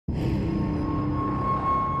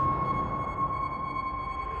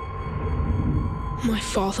My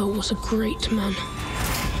father was a great man.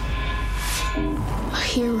 A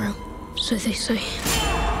hero, so they say.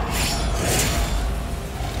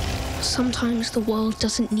 Sometimes the world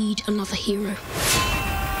doesn't need another hero.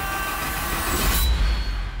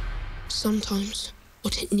 Sometimes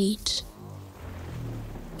what it needs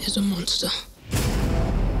is a monster.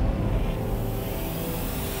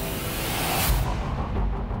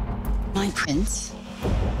 My prince.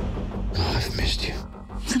 Oh, I've missed you.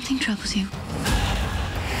 Something troubles you.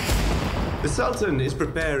 The Sultan is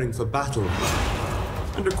preparing for battle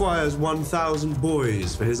and requires 1,000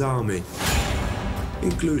 boys for his army,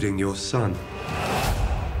 including your son.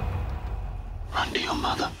 Run to your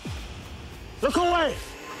mother. Look away!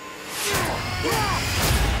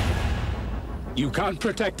 You can't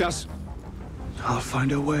protect us. I'll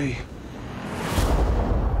find a way.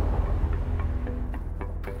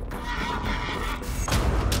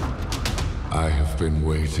 I have been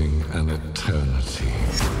waiting an eternity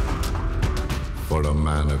for a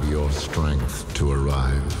man of your strength to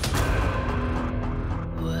arrive.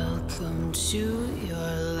 Welcome to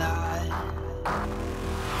your life.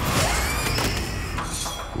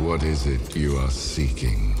 What is it you are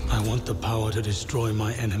seeking? I want the power to destroy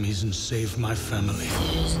my enemies and save my family.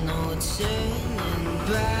 There's no turning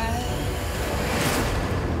back.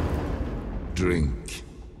 Drink,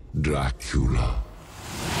 Dracula.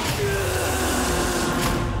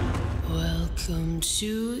 Welcome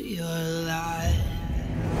to your life.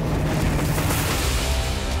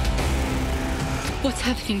 What's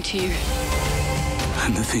happening to you?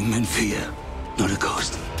 I'm the thing men fear. Not a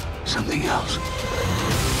ghost. Something else.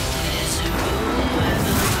 There's a room where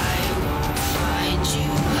the light won't find you.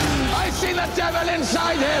 I see the devil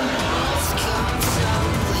inside him! Walls come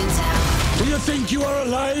tumbling down. Do you think you are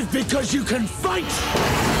alive because you can fight?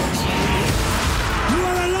 You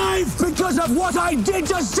are alive because of what I did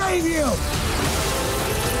to save you!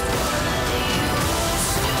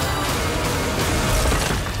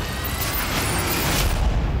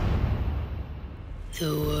 The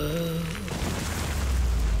world.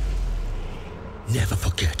 Never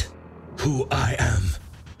forget who I am.